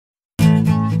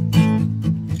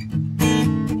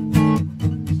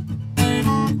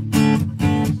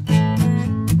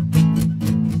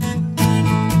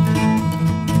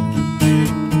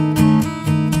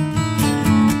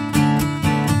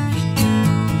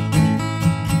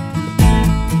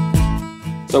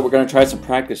So we're going to try some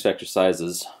practice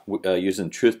exercises using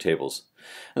truth tables.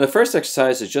 And the first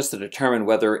exercise is just to determine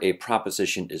whether a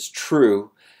proposition is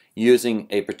true using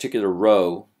a particular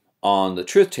row on the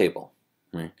truth table.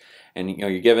 Right? And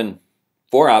you're given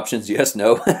four options, yes,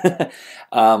 no,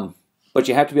 but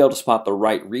you have to be able to spot the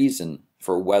right reason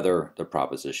for whether the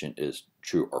proposition is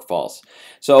true or false.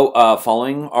 So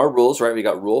following our rules, right, we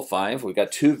got rule 5, we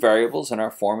got two variables in our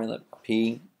formula,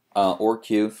 P or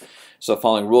Q. So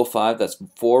following rule 5, that's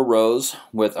 4 rows.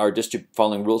 With our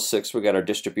following rule 6, we got our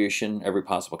distribution, every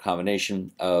possible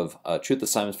combination of truth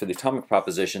assignments for the atomic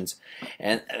propositions,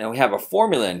 and we have a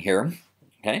formula in here.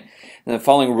 Okay, and then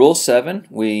following rule 7,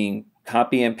 we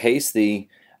copy and paste the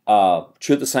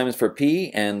truth assignments for P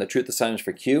and the truth assignments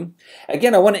for Q.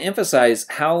 Again, I want to emphasize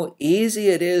how easy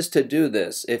it is to do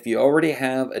this if you already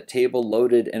have a table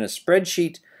loaded in a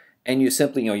spreadsheet and you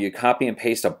simply, you copy and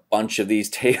paste a bunch of these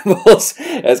tables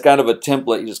as kind of a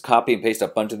template. You just copy and paste a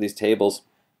bunch of these tables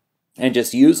and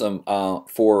just use them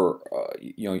for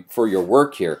your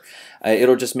work here.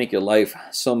 It'll just make your life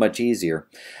so much easier.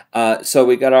 So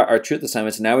we got our truth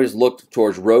assignments. Now we just look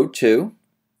towards row 2.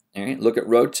 All right, look at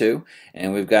row 2,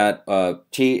 and we've got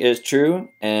T is true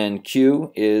and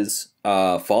Q is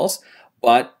false.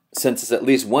 But since it's at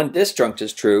least one disjunct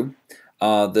is true,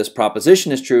 this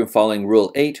proposition is true. Following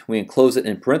rule 8, we enclose it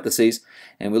in parentheses,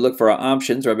 and we look for our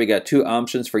options. Right, we got 2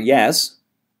 options for yes.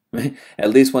 At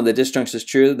least one of the disjuncts is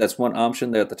true. That's one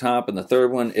option there at the top, and the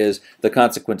third one is the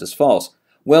consequent is false.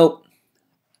 Well,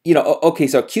 okay,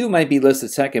 so Q might be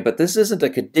listed second, but this isn't a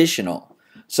conditional,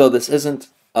 so this isn't.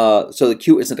 So the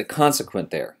Q isn't a consequent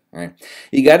there, right?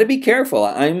 You got to be careful.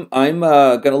 I'm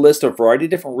going to list a variety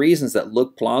of different reasons that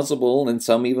look plausible, and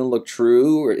some even look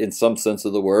true, or in some sense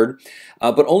of the word.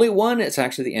 But only one is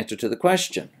actually the answer to the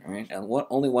question, right? And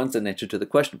only one's an answer to the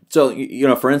question. So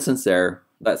for instance, there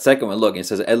that second one, look, it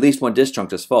says at least one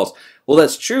disjunct is false. Well,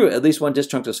 that's true. At least one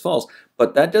disjunct is false,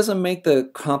 but that doesn't make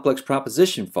the complex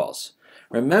proposition false.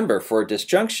 Remember, for a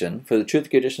disjunction, for the truth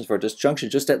conditions for a disjunction,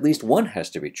 just at least one has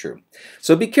to be true.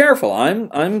 So be careful.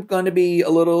 I'm going to be a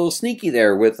little sneaky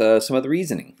there with some of the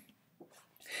reasoning.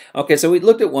 Okay, so we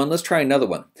looked at one. Let's try another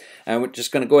one. And we're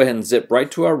just going to go ahead and zip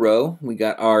right to our row. We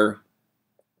got our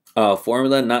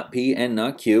formula, not P and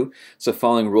not Q. So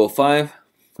following rule 5,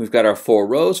 we've got our 4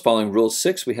 rows. Following rule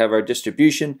 6, we have our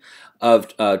distribution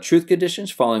of truth conditions.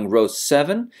 Following row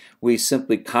 7, we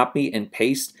simply copy and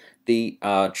paste the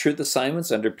truth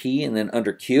assignments under P and then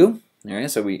under Q. All right,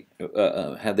 so we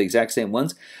have the exact same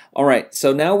ones. All right,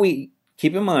 so now we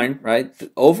keep in mind, right,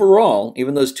 overall,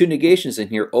 even those 2 negations in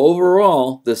here,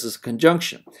 overall, this is a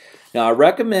conjunction. Now, I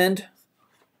recommend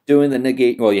doing the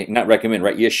negate, well, not recommend,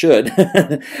 right, you should give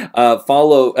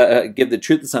the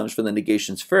truth assignments for the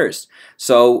negations first.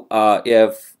 So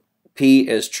if P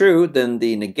is true, then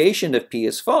the negation of P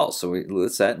is false. So we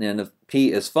list that, and then if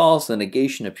P is false, the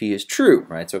negation of P is true,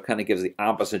 right? So it kind of gives the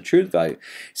opposite truth value.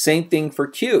 Same thing for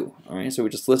Q, all right? So we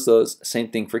just list those, same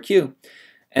thing for Q.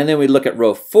 And then we look at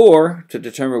row 4 to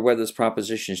determine whether this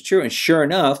proposition is true, and sure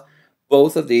enough,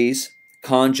 both of these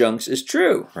conjuncts is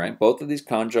true, right? Both of these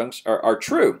conjuncts are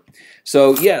true.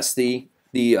 So yes, the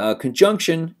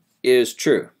conjunction is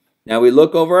true. Now we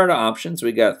look over at our options.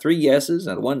 We got 3 yeses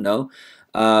and 1 no.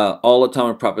 All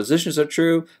atomic propositions are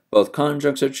true. Both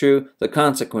conjuncts are true. The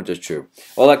consequent is true.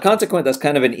 Well, that consequent, that's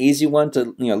kind of an easy one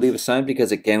to leave aside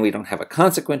because again we don't have a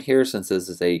consequent here since this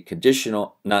is a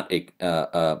conditional, not a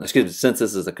since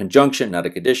this is a conjunction, not a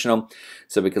conditional.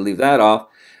 So we can leave that off.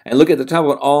 And look at the top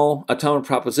when all atomic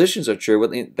propositions are true.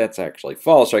 Well, that's actually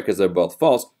false, right? Because they're both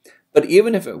false. But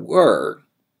even if it were,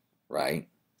 right?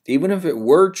 Even if it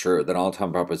were true that all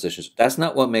atomic propositions, that's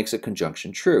not what makes a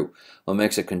conjunction true. What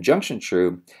makes a conjunction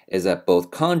true is that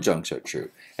both conjuncts are true.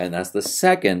 And that's the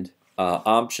second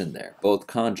option there. Both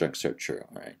conjuncts are true,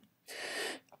 right?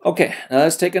 Okay, now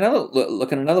let's take another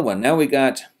look at another one. Now we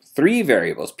got 3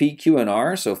 variables, P, Q, and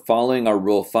R. So following our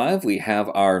rule 5, we have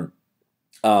our,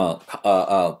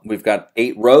 we've got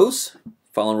 8 rows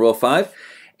following rule 5.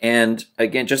 And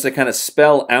again, just to kind of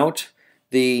spell out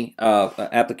the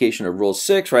application of rule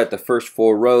 6, right? The first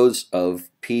 4 rows of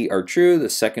P are true. The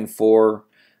second 4,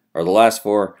 or the last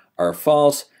 4, are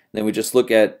false. Then we just look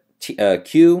at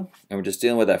Q, and we're just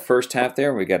dealing with that first half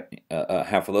there. We got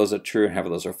half of those are true, and half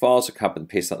of those are false. So copy and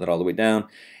paste that all the way down.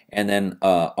 And then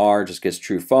R just gets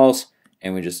true, false,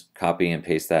 and we just copy and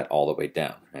paste that all the way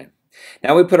down, right?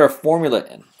 Now we put our formula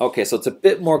in. Okay, so it's a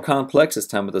bit more complex this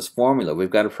time with this formula. We've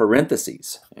got a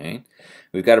parentheses, right?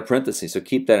 We've got a parentheses, so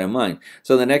keep that in mind.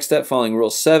 So the next step, following rule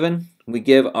 7, we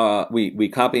give we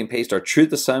copy and paste our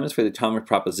truth assignments for the atomic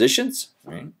propositions,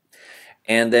 right?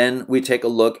 And then we take a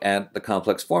look at the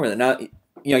complex formula. Now,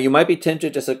 you might be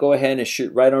tempted just to go ahead and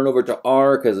shoot right on over to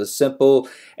R because it's simple.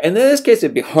 And in this case,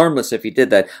 it'd be harmless if you did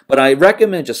that. But I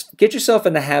recommend just get yourself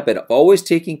in the habit of always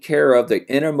taking care of the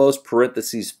innermost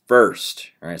parentheses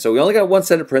first. All right, so we only got one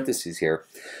set of parentheses here.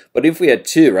 But if we had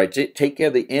two, right, take care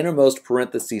of the innermost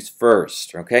parentheses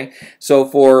first, okay? So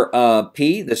for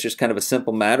P, that's just kind of a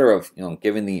simple matter of,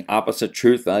 giving the opposite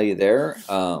truth value there.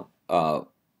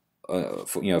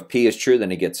 If P is true,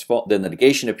 then it gets false. Then the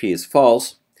negation of P is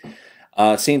false.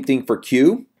 Same thing for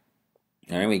Q.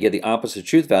 All right, we get the opposite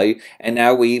truth value, and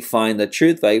now we find the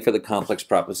truth value for the complex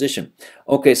proposition.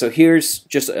 Okay, so here's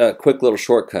just a quick little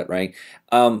shortcut, right?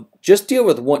 Just deal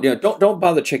with one. Don't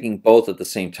bother checking both at the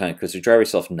same time because you drive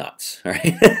yourself nuts. All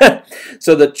right.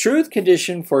 So the truth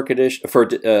condition for a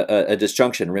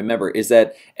disjunction, remember, is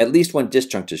that at least one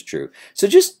disjunct is true. So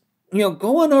just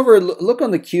go on over, look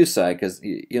on the Q side because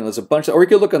there's a bunch, or you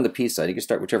could look on the P side. You can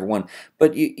start whichever one,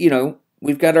 but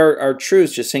we've got our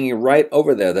truths just hanging right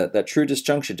over there, that true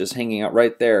disjunction just hanging out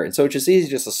right there. And so it's just easy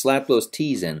just to slap those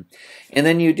T's in. And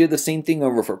then you do the same thing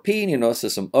over for P, and you notice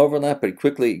there's some overlap, but you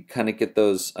quickly kind of get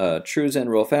those truths in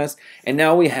real fast. And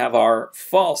now we have our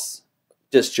false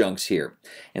disjuncts here.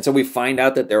 And so we find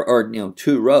out that there are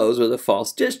two rows with a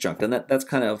false disjunct, and that's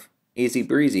kind of easy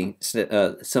breezy,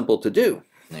 simple to do.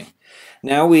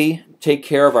 Now we take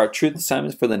care of our truth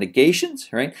assignments for the negations,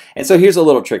 right? And so here's a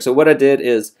little trick. So what I did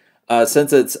is,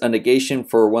 since it's a negation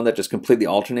for one that just completely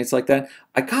alternates like that,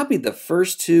 I copied the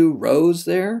first two rows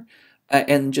there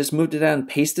and just moved it down and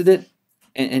pasted it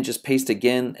and just paste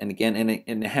again and again, and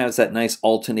it has that nice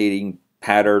alternating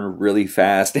pattern really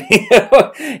fast.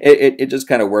 It just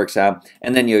kind of works out,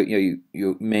 and then you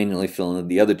manually fill in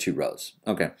the other two rows.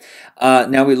 Okay,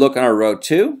 now we look on our row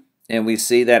 2, and we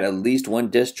see that at least one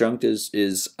disjunct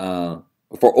is for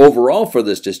overall for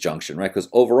this disjunction, right? Because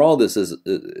overall this is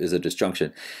a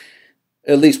disjunction.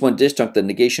 At least one disjunct, the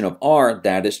negation of R,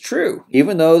 that is true.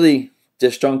 Even though the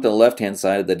disjunct on the left-hand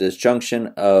side, the disjunction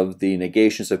of the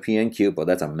negations of P and Q, but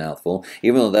that's a mouthful,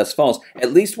 even though that's false,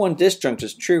 at least one disjunct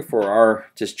is true for our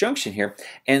disjunction here.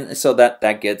 And so that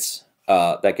gets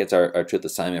our truth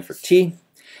assignment for T.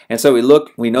 And so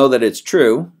we know that it's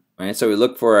true. Right, so we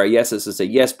look for our yeses to say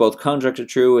yes, both conjuncts are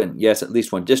true, and yes, at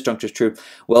least one disjunct is true.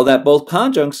 Well, that both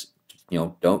conjuncts,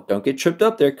 don't get tripped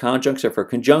up there. Conjuncts are for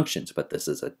conjunctions, but this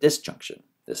is a disjunction.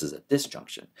 This is a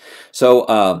disjunction.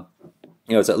 So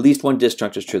it's at least one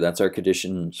disjunct is true. That's our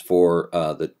conditions for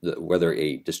whether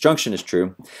a disjunction is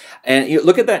true. And you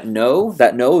look at that no.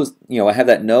 That no is, I have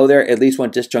that no there. At least one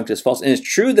disjunct is false, and it's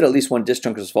true that at least one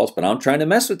disjunct is false. But I'm trying to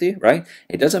mess with you, right?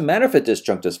 It doesn't matter if a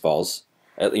disjunct is false.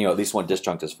 At least one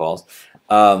disjunct is false.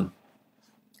 A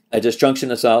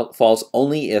disjunction is false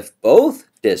only if both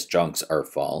disjuncts are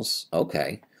false.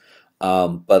 Okay,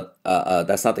 but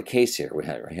that's not the case here. We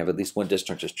have at least one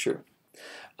disjunct is true.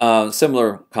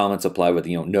 Similar comments apply with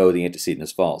no, the antecedent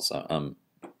is false.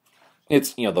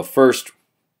 It's the first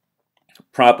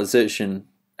proposition.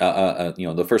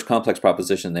 The first complex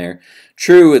proposition there.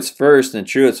 True, it's first, and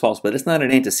true, it's false, but it's not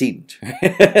an antecedent.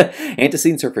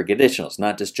 Antecedents are for conditionals,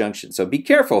 not disjunctions. So be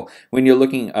careful when you're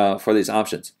looking for these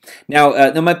options. Now,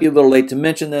 it might be a little late to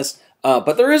mention this,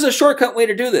 but there is a shortcut way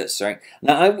to do this, right?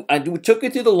 Now, I took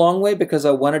you through the long way because I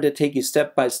wanted to take you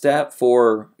step by step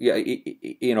for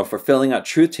filling out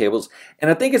truth tables.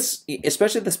 And I think it's,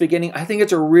 especially at this beginning, I think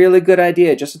it's a really good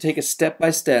idea just to take a step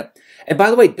by step. And by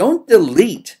the way, don't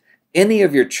delete any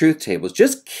of your truth tables.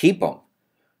 Just keep them,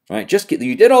 right?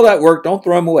 You did all that work. Don't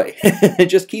throw them away.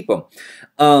 Just keep them.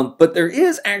 But there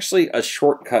is actually a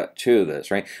shortcut to this,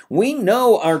 right? We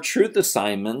know our truth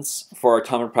assignments for our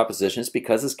atomic propositions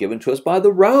because it's given to us by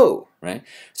the row, right?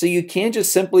 So you can't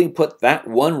just simply put that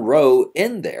one row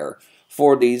in there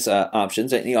for these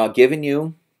options. And I've given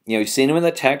you. You've seen them in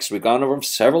the text. We've gone over them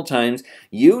several times.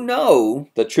 You know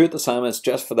the truth assignments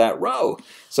just for that row.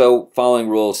 So following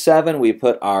Rule 7, we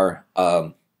put our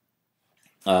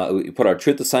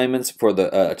truth assignments for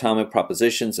the atomic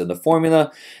propositions in the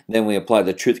formula. Then we apply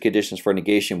the truth conditions for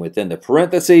negation within the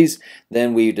parentheses.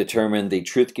 Then we determine the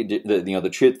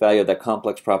truth value of that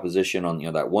complex proposition on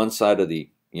that one side of the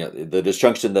the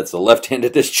disjunction that's the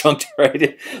left-handed disjunct,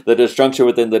 right? The disjunction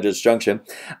within the disjunction.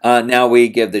 Now we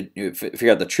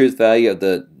figure out the truth value of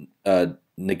the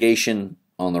negation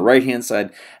on the right-hand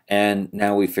side, and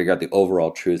now we figure out the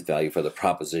overall truth value for the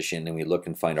proposition, and we look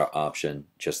and find our option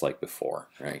just like before,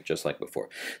 right? Just like before.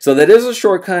 So that is a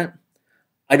shortcut.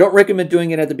 I don't recommend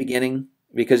doing it at the beginning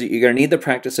because you're going to need the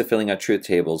practice of filling out truth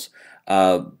tables.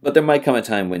 But there might come a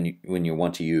time when you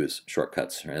want to use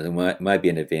shortcuts. Right? There might be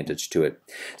an advantage to it.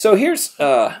 So here's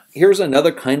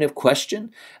another kind of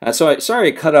question. Sorry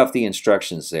I cut off the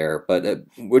instructions there, but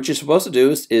what you're supposed to do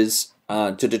is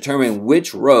to determine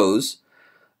which rows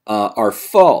are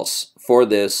false for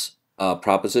this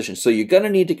proposition. So you're going to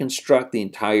need to construct the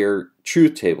entire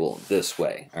truth table this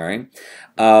way. All right.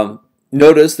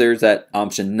 Notice there's that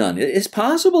option none. It's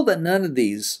possible that none of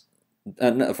these,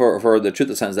 for the truth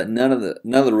assignments, that none of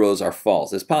the rows are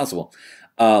false. It's possible.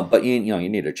 But you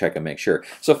need to check and make sure.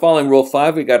 So following rule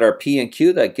 5, we got our P and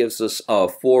Q. That gives us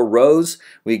 4 rows.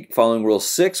 Following rule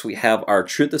 6, we have our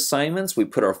truth assignments. We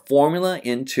put our formula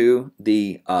into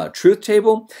the truth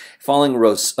table. Following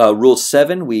rule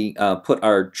 7, we put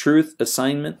our truth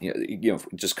assignment.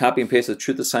 Just copy and paste the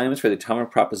truth assignments for the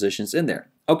atomic propositions in there.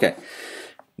 Okay.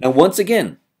 Now once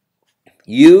again,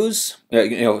 solve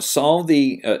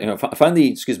the find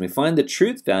the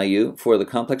truth value for the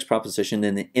complex proposition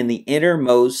in the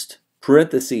innermost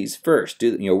parentheses first.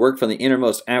 Work from the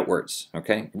innermost outwards.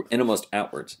 Okay, innermost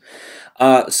outwards.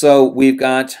 So we've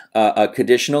got a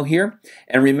conditional here,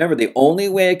 and remember, the only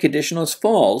way a conditional is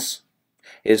false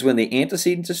is when the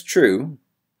antecedent is true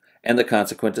and the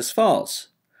consequent is false.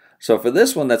 So for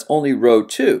this one, that's only row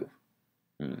 2.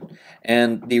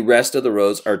 And the rest of the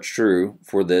rows are true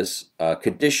for this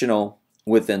conditional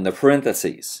within the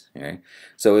parentheses. Okay?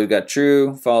 So we've got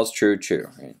true, false, true, true.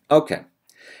 Right? Okay.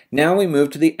 Now we move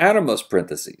to the outermost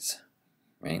parentheses.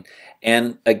 Right?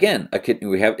 And again,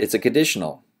 it's a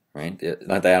conditional. Right?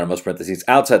 Not the outermost parentheses,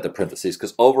 outside the parentheses,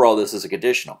 because overall this is a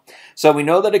conditional. So we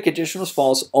know that a conditional is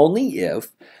false only if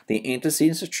the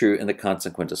antecedents are true and the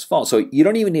consequent is false. So you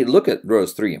don't even need to look at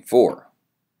rows 3 and 4.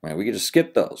 Right? We can just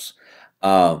skip those.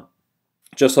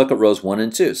 Just look at rows 1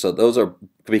 and 2. So those are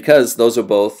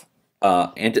both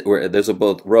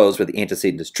rows where the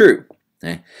antecedent is true.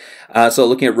 Okay? So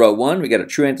looking at row 1, we got a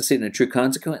true antecedent and a true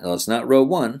consequent. Well, it's not row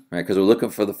 1, right? Because we're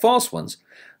looking for the false ones.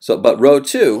 But row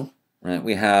 2, right?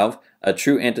 We have a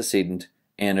true antecedent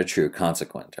and a true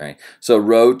consequent, right? So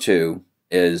row 2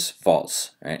 is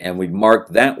false, right? And we mark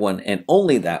that one and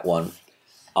only that one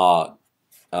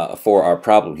for our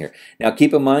problem here. Now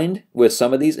keep in mind, with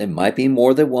some of these, it might be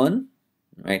more than one,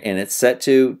 right? And it's set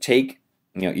to take,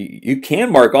 you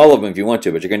can mark all of them if you want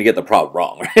to, but you're going to get the problem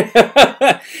wrong,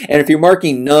 right? And if you're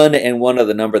marking none and one of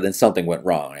the number, then something went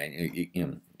wrong, right?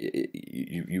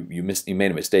 You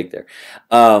made a mistake there.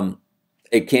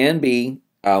 It can be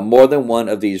more than one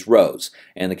of these rows,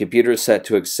 and the computer is set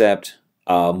to accept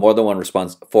more than one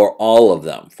response for all of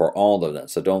them,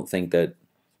 So don't think that,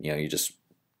 you just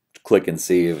click and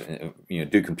see,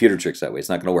 do computer tricks that way. It's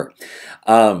not going to work.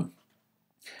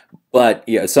 But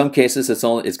yeah, some cases it's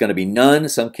going to be none.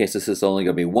 Some cases it's only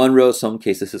going to be one row. Some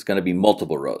cases it's going to be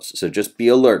multiple rows. So just be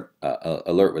alert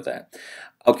with that.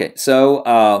 Okay,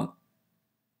 so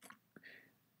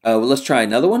let's try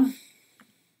another one.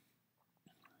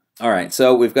 All right,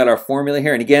 so we've got our formula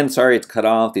here, and again, sorry it's cut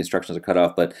off. The instructions are cut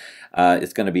off, but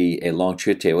it's going to be a long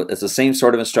truth table. It's the same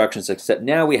sort of instructions, except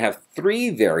now we have 3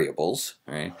 variables.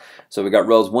 All right, so we got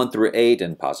rows 1 through 8,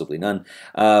 and possibly none.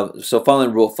 So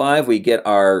following rule 5, we get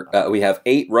our we have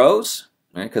 8 rows,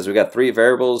 right? Because we got 3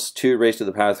 variables, 2 raised to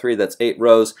the power of 3. That's 8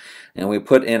 rows, and we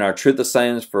put in our truth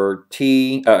assignments for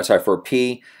P,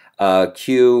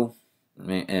 Q,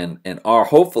 and R.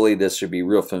 Hopefully this should be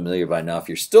real familiar by now. If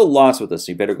you're still lost with this,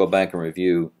 you better go back and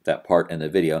review that part in the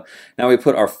video. Now we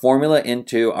put our formula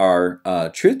into our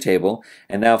truth table,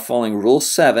 and now following rule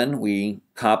 7, we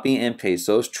copy and paste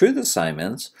those truth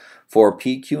assignments for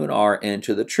P, Q, and R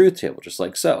into the truth table, just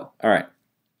like so. All right.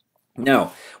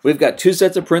 Now, we've got 2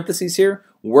 sets of parentheses here.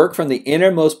 Work from the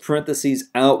innermost parentheses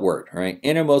outward, right?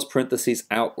 Innermost parentheses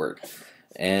outward.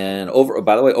 And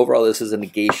by the way, overall this is a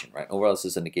negation, right? Overall this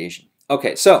is a negation.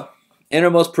 Okay, so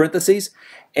innermost parentheses,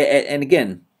 and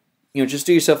again, just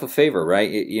do yourself a favor,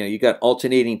 right? You got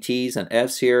alternating T's and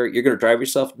F's here. You're going to drive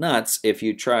yourself nuts if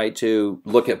you try to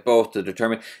look at both to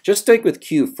determine. Just stick with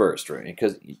Q first, right?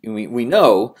 Because we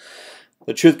know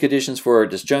the truth conditions for a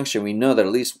disjunction. We know that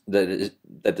at least that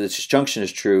the disjunction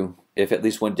is true if at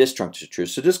least one disjunction is true.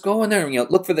 So just go in there and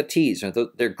look for the T's.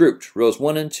 They're grouped. Rows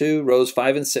 1 and 2, rows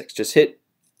 5 and 6. Just hit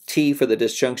T for the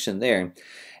disjunction there.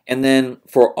 And then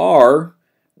for R,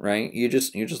 right, you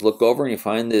just look over and you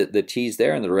find the T's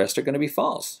there, and the rest are going to be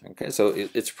false. Okay, so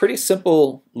it's a pretty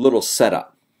simple little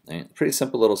setup. Right? Pretty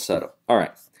simple little setup. All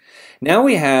right, now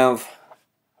we have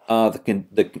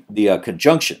the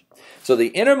conjunction. So the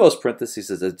innermost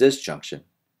parentheses is a disjunction.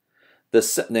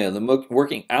 The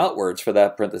working outwards for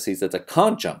that parentheses, that's a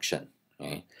conjunction.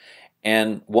 Okay?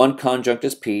 And one conjunct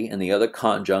is P, and the other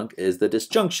conjunct is the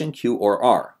disjunction Q or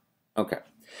R. Okay.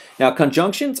 Now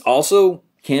conjunctions also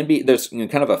can be, there's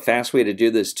kind of a fast way to do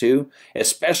this too,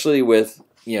 especially with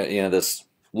this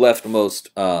leftmost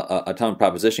atomic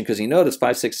proposition, because you notice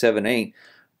 5, 6, 7, 8,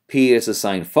 P is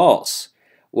assigned false.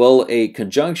 Well, a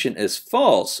conjunction is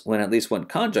false when at least one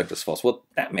conjunct is false. Well,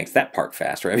 that makes that part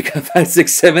fast, right? Because 5,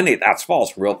 6, 7, 8, that's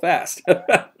false real fast.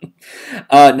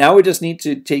 Now we just need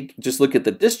to just look at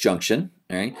the disjunction,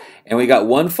 all right? And we got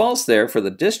one false there for the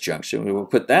disjunction. We will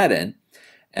put that in,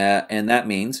 and that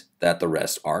means that the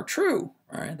rest are true.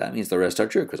 All right, that means the rest are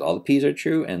true because all the p's are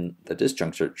true and the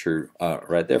disjuncts are true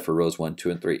right there for rows 1, 2,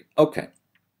 and 3. Okay.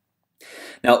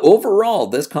 Now, overall,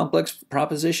 this complex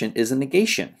proposition is a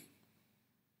negation.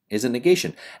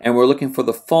 And we're looking for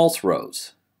the false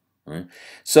rows. Right?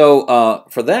 So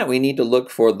for that, we need to look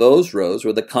for those rows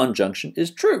where the conjunction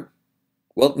is true.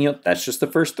 Well, that's just the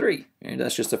first 3. Right?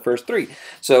 That's just the first 3.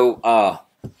 So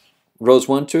rows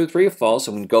 1, 2, 3 are false,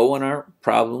 and we go on our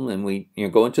problem, and we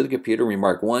go into the computer, and we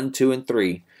mark 1, 2, and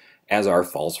 3 as our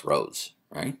false rows.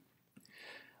 Right?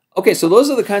 Okay, so those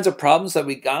are the kinds of problems that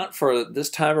we got for this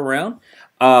time around.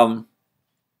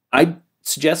 I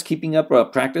suggest keeping up a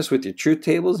practice with your truth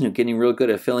tables and getting real good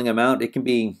at filling them out. It can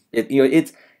be,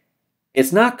 it's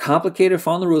not complicated.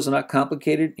 Following the rules are not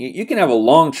complicated. You can have a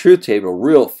long truth table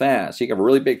real fast. You can have a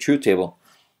really big truth table.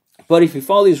 But if you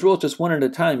follow these rules just one at a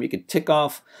time, you can tick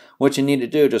off what you need to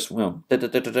do. Just get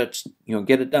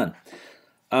it done.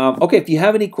 Okay, if you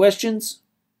have any questions,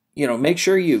 make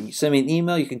sure you send me an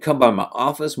email. You can come by my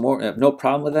office. No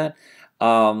problem with that.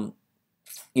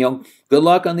 Good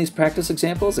luck on these practice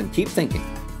examples and keep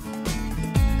thinking.